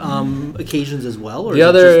other occasions as well? Or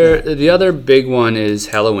the other big one is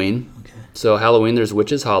Halloween. Okay. So Halloween, there's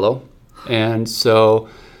Witches Hollow, and so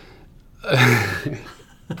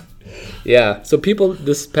so people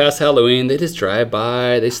this past Halloween, they just drive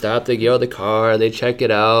by, they stop, they get out of the car, they check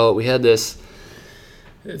it out. We had this.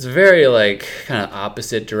 It's very like kind of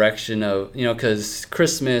opposite direction of, because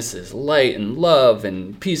Christmas is light and love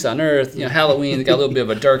and peace on earth. Halloween's got a little bit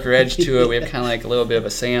of a darker edge to it. We have kind of like a little bit of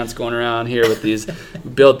a seance going around here with these,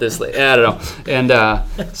 built this, I don't know. And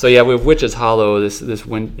we have Witches Hollow this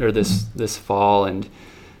winter, this fall, and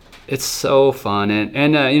it's so fun.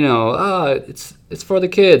 And it's for the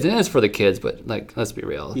kids, and it's for the kids, but like, let's be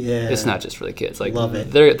real. Yeah. It's not just for the kids. Like, love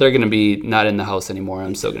it. They're going to be not in the house anymore.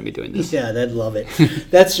 I'm still going to be doing this. Yeah, they'd love it.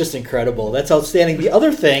 That's just incredible. That's outstanding. The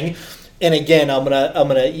other thing, and again, I'm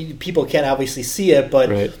gonna people can't obviously see it,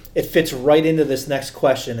 but it fits right into this next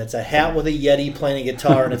question. It's a hat with a Yeti playing a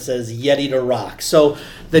guitar, and it says Yeti to rock. So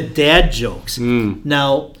the dad jokes.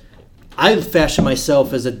 Now, I fashion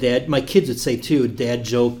myself as a dad. My kids would say too, dad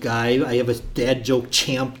joke guy. I have a dad joke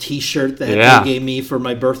champ T-shirt that they gave me for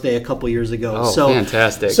my birthday a couple years ago. Oh, so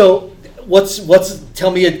fantastic! So,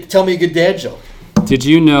 tell me a good dad joke. Did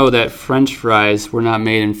you know that French fries were not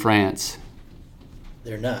made in France?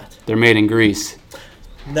 They're not. They're made in Greece.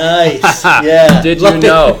 Nice. Yeah. Did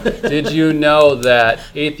you know that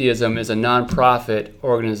atheism is a non-profit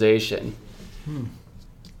organization?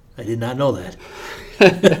 I did not know that.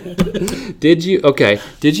 Did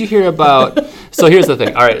you hear about, so here's the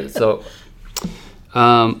thing. All right, so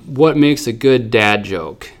what makes a good dad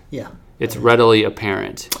joke? Yeah. It's readily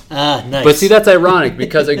apparent. Nice. But see, that's ironic,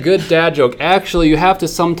 because a good dad joke, actually, you have to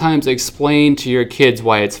sometimes explain to your kids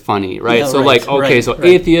why it's funny, right? Yeah, so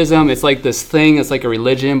atheism, it's like this thing, it's like a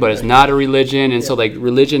religion, but it's not a religion. And so like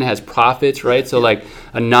religion has profits, right? So like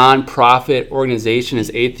a non-profit organization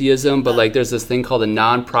is atheism, but like there's this thing called a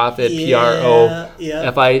non-profit,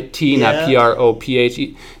 P-R-O-F-I-T, not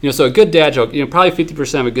P-R-O-P-H-E. So a good dad joke, probably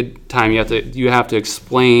 50% of a good time you have to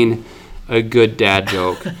explain a good dad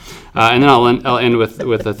joke. And then I'll end with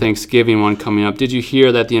the Thanksgiving one coming up. Did you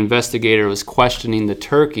hear that the investigator was questioning the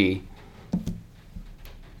turkey?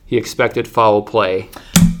 He expected foul play.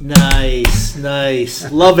 Nice.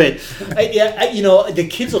 Love it. The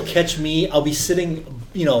kids will catch me. I'll be sitting,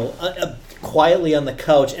 quietly on the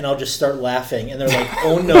couch, and I'll just start laughing. And they're like,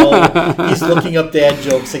 oh, no, he's looking up dad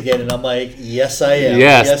jokes again. And I'm like, yes, I am.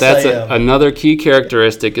 Yes, that's another key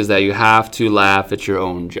characteristic is that you have to laugh at your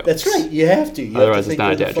own jokes. That's right. You have to. Otherwise, have to it's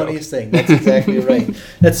not a dad the funniest thing. That's exactly right.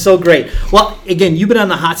 That's so great. Well, again, you've been on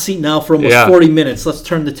the hot seat now for almost 40 minutes. Let's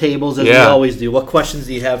turn the tables as we always do. What questions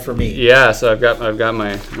do you have for me? Yeah, so I've got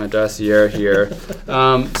my dossier here.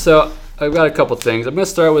 So I've got a couple things. I'm going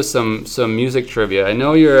to start with some music trivia. I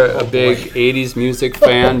know you're a big 80s music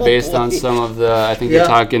fan based on some of the, I think you're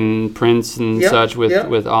talking Prince and such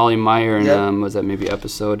with Ollie Meyer, and was that maybe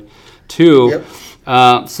episode 2?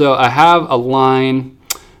 So I have a line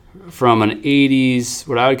from an 80s,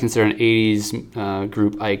 what I would consider an 80s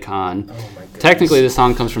group icon. Oh my goodness. Technically, the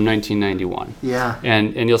song comes from 1991. Yeah.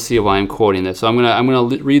 And you'll see why I'm quoting this. So I'm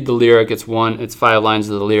gonna read the lyric. It's 5 lines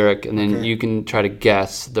of the lyric, and then you can try to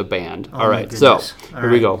guess the band. All right. So here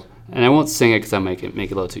we go. And I won't sing it because I make it a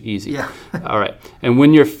little too easy. Yeah. All right. And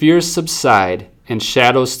when your fears subside and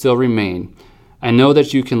shadows still remain, I know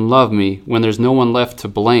that you can love me when there's no one left to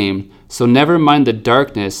blame. So never mind the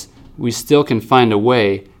darkness. We still can find a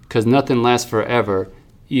way. 'Cause nothing lasts forever,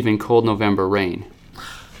 even cold November rain.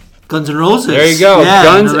 Guns N' Roses. There you go. Yeah,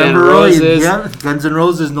 Guns N' Roses. Yeah, Guns N'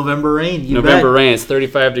 Roses, November Rain. November Rain. It's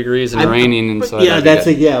 35 degrees and raining, and so that's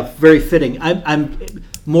very fitting. I'm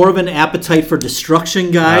more of an Appetite for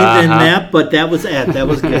Destruction guy than that, but that was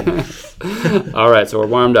good. All right, so we're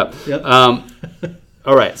warmed up. Yep.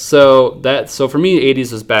 All right, so for me,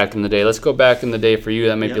 80s was back in the day. Let's go back in the day for you.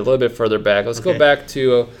 That may be a little bit further back. Let's go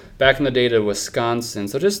back in the day to Wisconsin.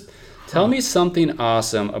 So just tell me something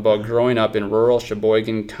awesome about growing up in rural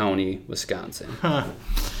Sheboygan County, Wisconsin.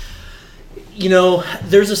 You know,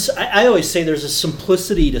 I always say there's a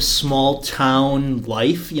simplicity to small town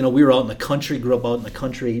life. You know, we were out in the country, grew up out in the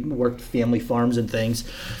country, worked family farms and things.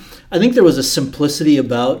 I think there was a simplicity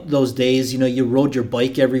about those days. You know, you rode your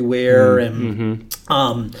bike everywhere, and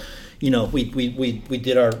you know, we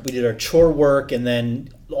did our chore work, and then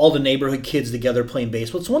all the neighborhood kids together playing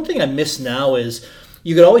baseball. So one thing I miss now is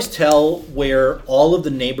you could always tell where all of the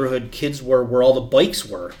neighborhood kids were, where all the bikes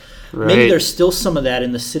were. Right. Maybe there's still some of that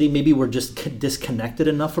in the city. Maybe we're just disconnected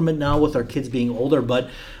enough from it now with our kids being older, but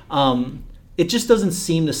it just doesn't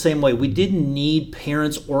seem the same way. We didn't need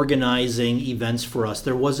parents organizing events for us.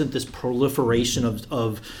 There wasn't this proliferation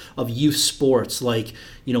of youth sports. Like,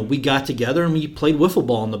 you know, we got together and we played wiffle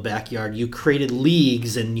ball in the backyard. You created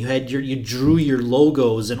leagues and you drew your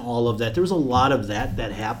logos and all of that. There was a lot of that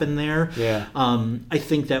happened there. Yeah. I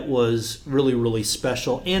think that was really, really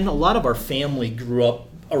special. And a lot of our family grew up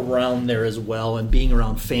around there as well. And being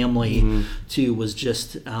around family too was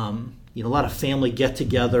just you know, a lot of family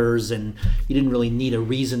get-togethers, and you didn't really need a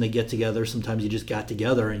reason to get together. Sometimes you just got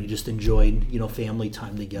together and you just enjoyed, you know, family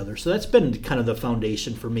time together. So that's been kind of the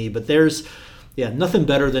foundation for me. But there's, nothing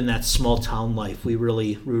better than that small town life. We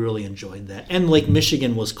really enjoyed that. And Lake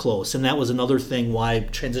Michigan was close, and that was another thing why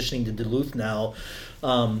transitioning to Duluth now.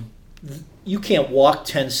 You can't walk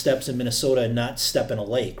 10 steps in Minnesota and not step in a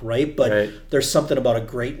lake, right? But there's something about a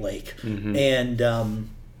Great Lake, and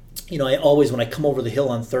you know, I always, when I come over the hill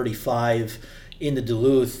on 35 into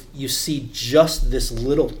Duluth, you see just this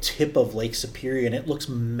little tip of Lake Superior, and it looks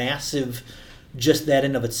massive, just that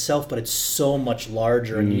in of itself, but it's so much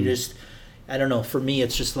larger. And you just, I don't know, for me,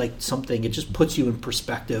 it's just like something, it just puts you in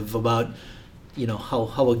perspective about, you know,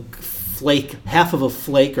 how a flake, half of a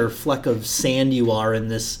flake or fleck of sand you are in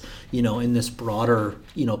this, you know, in this broader,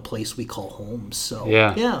 you know, place we call home. So,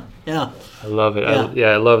 yeah. I love it.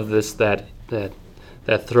 I love this, that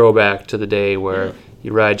throwback to the day where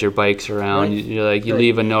you ride your bikes around. You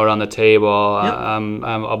leave a note on the table.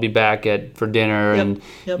 I'll be back for dinner, and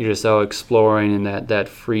you're just out exploring, and that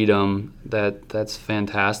freedom. That's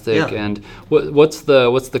fantastic. Yeah. And what's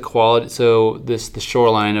the quality? So the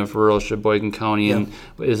shoreline of rural Sheboygan County, and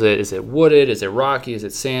is it wooded? Is it rocky? Is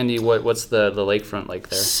it sandy? What's the lakefront like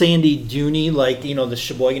there? Sandy, duney, like, you know, the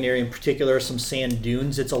Sheboygan area in particular, some sand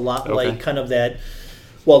dunes. It's a lot like kind of that.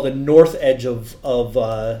 Well, the north edge of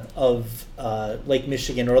Lake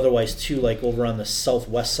Michigan, or otherwise too, like over on the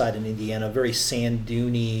southwest side in Indiana, very sand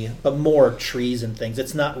duney, but more trees and things.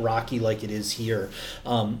 It's not rocky like it is here.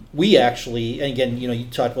 We actually, and again, you know, you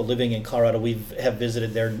talked about living in Colorado. We have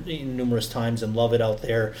visited there numerous times and love it out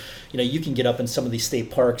there. You know, you can get up in some of these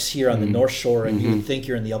state parks here on the North Shore, and you would think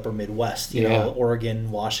you're in the upper Midwest. You know,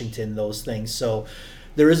 Oregon, Washington, those things. So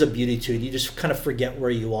there is a beauty to it. You just kind of forget where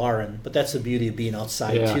you are, but that's the beauty of being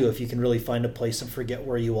outside too. If you can really find a place and forget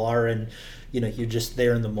where you are, and you know, you're just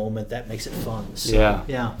there in the moment, that makes it fun. So,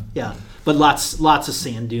 yeah. But lots of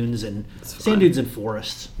sand dunes and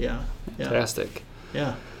forests. Yeah. Fantastic.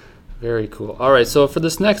 Yeah. Very cool. All right, so for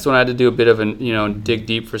this next one, I had to do a bit of dig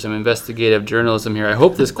deep for some investigative journalism here. I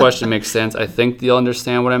hope this question makes sense. I think you'll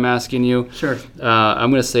understand what I'm asking you. Sure. I'm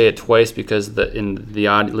going to say it twice because in the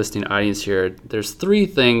listening audience here, there's 3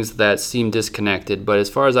 things that seem disconnected, but as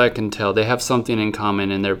far as I can tell, they have something in common,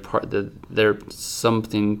 and they're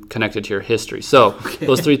something connected to your history. So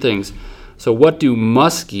those 3 things. So what do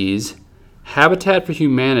muskies, Habitat for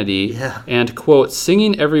Humanity, and, quote,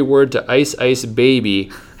 singing every word to Ice Ice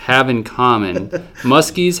Baby have in common?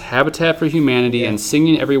 Muskies, Habitat for Humanity, and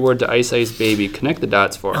singing every word to Ice Ice Baby. Connect the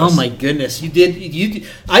dots for us. Oh my goodness, you did.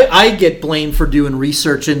 I get blamed for doing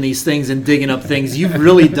research in these things and digging up things. You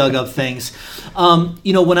really dug up things.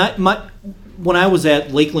 When I was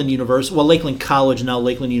at Lakeland University, Lakeland College, now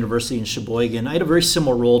Lakeland University in Sheboygan, I had a very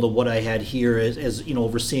similar role to what I had here as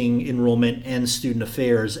overseeing enrollment and student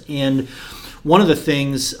affairs. And one of the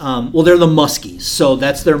things, they're the Muskies, so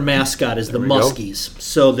that's their mascot is the Muskies.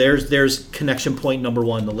 So there's connection point number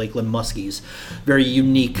 1, the Lakeland Muskies. Very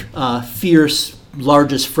unique, fierce,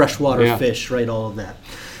 largest freshwater fish, right? All of that.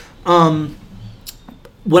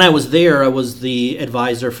 When I was there, I was the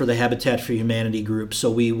advisor for the Habitat for Humanity group.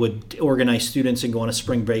 So we would organize students and go on a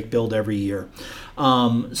spring break build every year.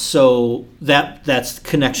 So that's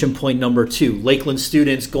connection point number 2. Lakeland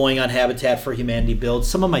students going on Habitat for Humanity builds.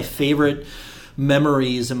 Some of my favorite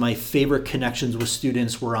memories and my favorite connections with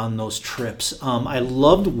students were on those trips. I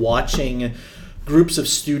loved watching groups of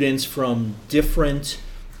students from different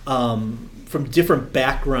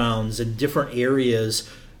backgrounds and different areas,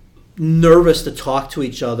 nervous to talk to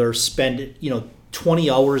each other, spend 20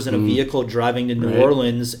 hours in a vehicle driving to New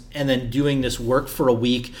Orleans, and then doing this work for a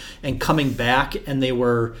week and coming back, and they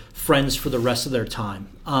were friends for the rest of their time.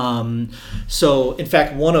 So in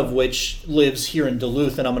fact, one of which lives here in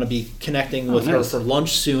Duluth, and I'm going to be connecting with her for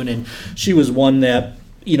lunch soon, and she was one that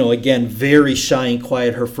again, very shy and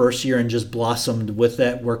quiet her first year and just blossomed with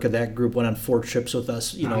that work of that group, went on 4 trips with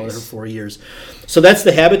us, her 4 years. So that's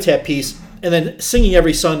the Habitat piece. And then singing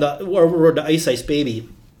every song to Ice Ice Baby.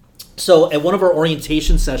 So at one of our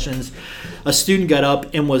orientation sessions, a student got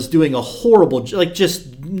up and was doing a horrible,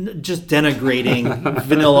 just denigrating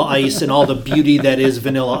Vanilla Ice and all the beauty that is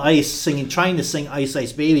Vanilla Ice, trying to sing Ice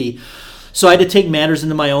Ice Baby. So I had to take matters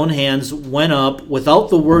into my own hands, went up without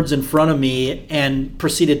the words in front of me, and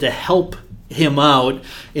proceeded to help him out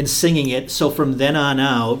in singing it. So from then on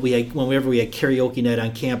out, whenever we had karaoke night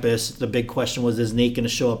on campus, the big question was, is Nate going to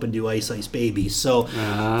show up and do Ice Ice Baby? So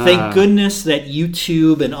thank goodness that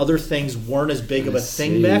YouTube and other things weren't as big of a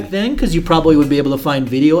thing back then, because you probably would be able to find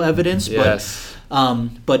video evidence. Yes.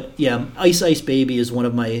 But yeah, Ice Ice Baby is one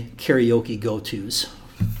of my karaoke go-tos.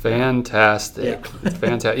 Fantastic.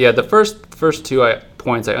 Fantastic. Yeah, the first 2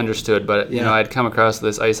 points I understood, but I'd come across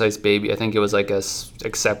this Ice Ice Baby. I think it was like a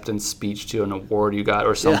acceptance speech to an award you got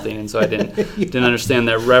or something, and so I didn't understand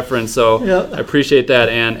that reference. So I appreciate that,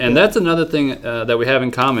 and that's another thing that we have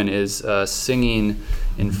in common is singing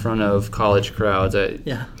in front of college crowds. I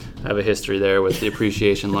have a history there with the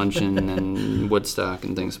appreciation luncheon and Woodstock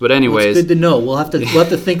and things. But anyways, well, it's good to know. We'll have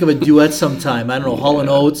to think of a duet sometime. I don't know, Hall &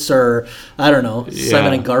 Oates, or I don't know,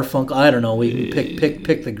 Simon and Garfunkel. I don't know. We can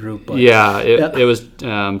pick the group. But, it was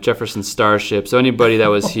Jefferson Starship. So anybody that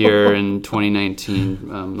was here in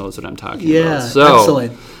 2019 knows what I'm talking about. So,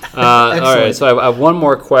 excellent. All right, so I have one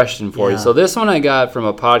more question for you. So this one I got from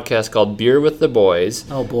a podcast called Beer with the Boys.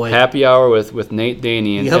 Oh boy, Happy Hour with Nate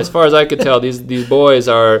Daney. And as far as I could tell, these boys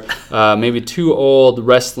are maybe 2 old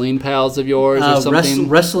wrestling pals of yours or something.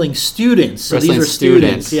 Wrestling students. So these are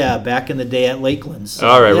students. Yeah, back in the day at Lakeland. So,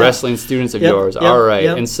 all right, wrestling students of yours. All right,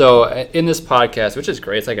 and so in this podcast, which is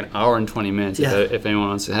great, it's like an hour and 20 minutes if anyone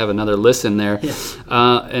wants to have another listen there.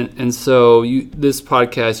 And so this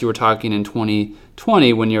podcast, you were talking in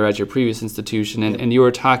 2020 when you were at your previous institution, and you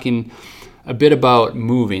were talking a bit about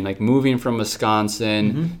moving from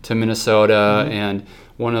Wisconsin to Minnesota, and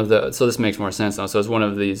so this makes more sense now. So it's one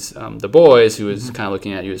of these the boys who was kind of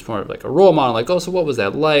looking at you as more of like a role model, like, so what was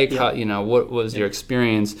that like? How, what was your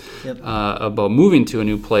experience about moving to a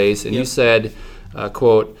new place? And you said,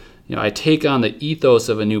 quote, I take on the ethos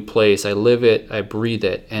of a new place. I live it. I breathe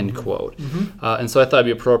it, end quote. And so I thought it'd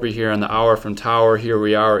be appropriate here on the Hour from Tower. Here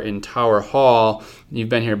we are in Tower Hall. You've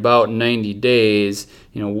been here about 90 days.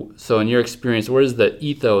 So in your experience, what is the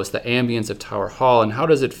ethos, the ambience of Tower Hall, and how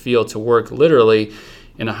does it feel to work literally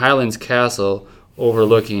in a Highlands castle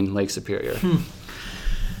overlooking Lake Superior?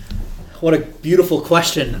 What a beautiful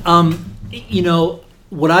question.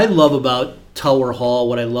 What I love about Tower Hall,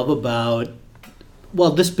 what I love about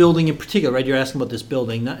this building in particular, right? You're asking about this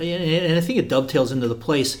building, and I think it dovetails into the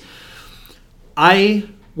place.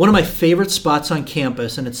 One of my favorite spots on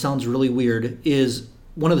campus, and it sounds really weird, is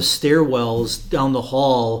one of the stairwells down the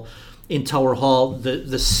hall in Tower Hall,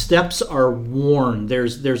 the steps are worn.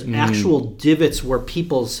 There's actual divots where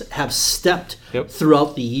people have stepped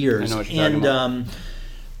throughout the years. I know what you're talking about.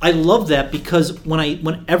 I love that because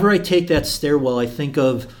whenever I take that stairwell, I think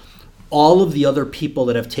of all of the other people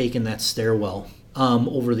that have taken that stairwell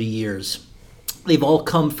over the years. They've all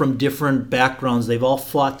come from different backgrounds. They've all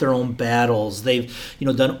fought their own battles. They've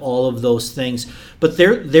done all of those things. But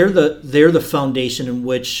they're the foundation in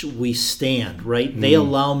which we stand, right? They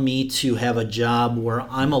allow me to have a job where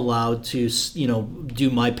I'm allowed to do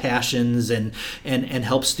my passions and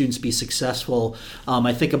help students be successful.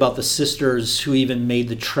 I think about the sisters who even made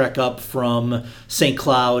the trek up from St.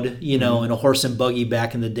 Cloud, in a horse and buggy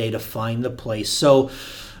back in the day to find the place. So.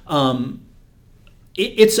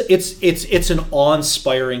 It's an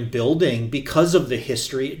awe-inspiring building because of the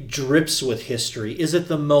history. It drips with history. Is it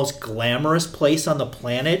the most glamorous place on the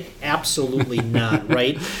planet? Absolutely not,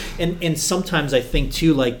 right? And sometimes I think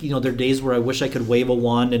too, there are days where I wish I could wave a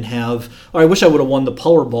wand and or I wish I would have won the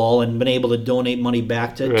Powerball and been able to donate money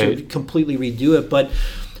back to completely redo it. But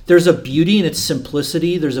there's a beauty in its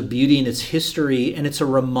simplicity. There's a beauty in its history, and it's a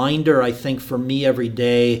reminder, I think, for me every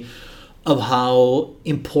day of how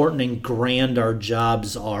important and grand our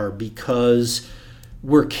jobs are, because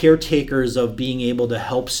we're caretakers of being able to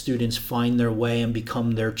help students find their way and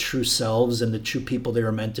become their true selves and the true people they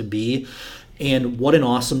are meant to be. And what an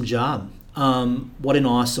awesome job. What an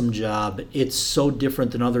awesome job. It's so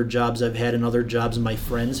different than other jobs I've had and other jobs my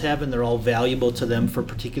friends have, and they're all valuable to them for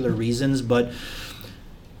particular reasons. But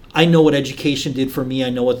I know what education did for me.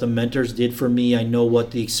 I know what the mentors did for me. I know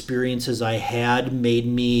what the experiences I had made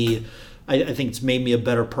me. I think it's made me a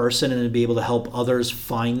better person, and to be able to help others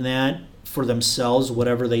find that for themselves,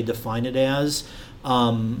 whatever they define it as.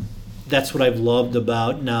 That's what I've loved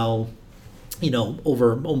about now,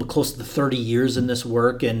 over almost close to 30 years in this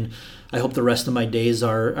work, and I hope the rest of my days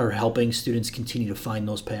are helping students continue to find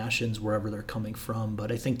those passions wherever they're coming from.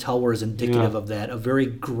 But I think Tower is indicative of that, a very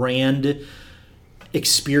grand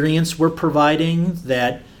experience we're providing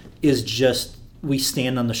that is just, we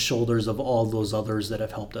stand on the shoulders of all those others that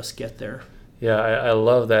have helped us get there. Yeah, I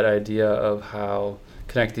love that idea of how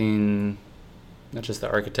connecting not just the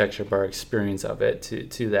architecture, but our experience of it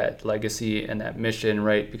to that legacy and that mission,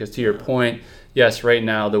 right? Because to your point, yes, right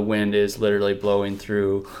now the wind is literally blowing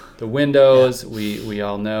through the windows. Yeah. We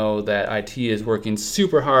all know that IT is working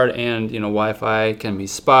super hard, and Wi-Fi can be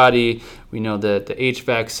spotty. We know that the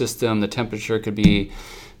HVAC system, the temperature could be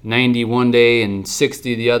 90 one day and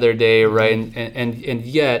 60 the other day, right? And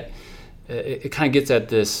yet it kind of gets at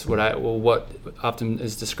this what often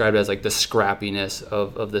is described as like the scrappiness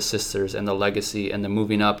of the sisters and the legacy and the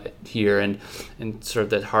moving up here and sort of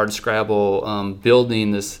that hard scrabble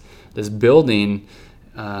building this building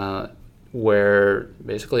where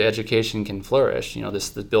basically education can flourish. this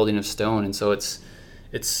building of stone, and so it's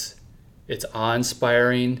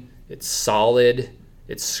awe-inspiring. It's solid.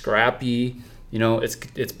 It's scrappy. It's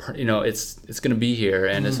going to be here,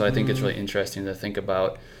 and so I think it's really interesting to think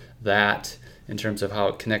about that in terms of how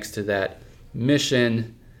it connects to that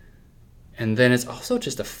mission. And then it's also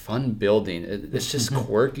just a fun building. It's just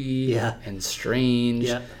quirky and strange.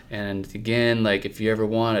 Yeah. And again, if you ever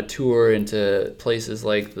want a tour into places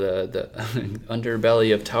like the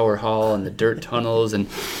underbelly of Tower Hall and the dirt tunnels, and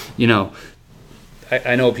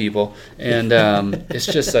I know people, and it's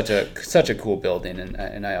just such a cool building,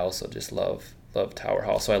 and I also just love Tower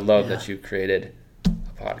Hall. So I love that you created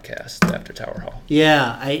a podcast after Tower Hall.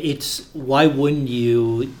 Yeah, it's why wouldn't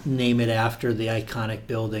you name it after the iconic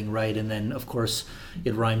building, right? And then of course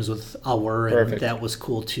it rhymes with our, and Perfect. That was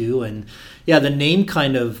cool too. And yeah, the name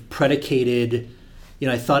kind of predicated.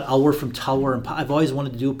 I thought Our from Tower, and I've always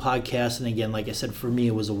wanted to do a podcast. And again, like I said, for me,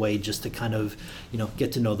 it was a way just to kind of,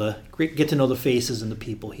 get to know the faces and the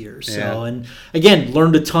people here. So, and again,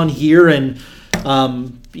 learned a ton here, and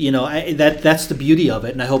that's the beauty of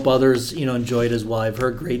it. And I hope others, enjoy it as well. I've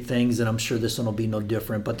heard great things, and I'm sure this one will be no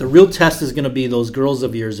different. But the real test is going to be those girls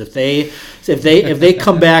of yours. If they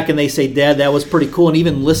come back and they say, "Dad, that was pretty cool," and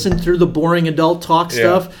even listen through the boring adult talk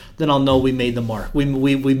stuff, then I'll know we made the mark. We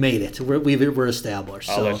made it. We're established.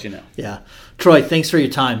 I'll let you know. Yeah. Troy, thanks for your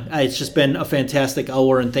time. It's just been a fantastic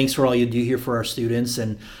hour, and thanks for all you do here for our students.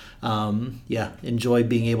 And enjoy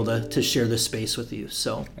being able to share this space with you.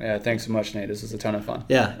 So yeah, thanks so much, Nate. This was a ton of fun.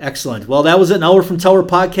 Yeah, excellent. Well, that was an Hour from Tower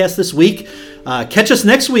podcast this week. Catch us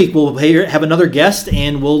next week. We'll have another guest,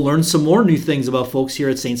 and we'll learn some more new things about folks here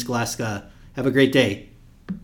at St. Scholastica. Have a great day.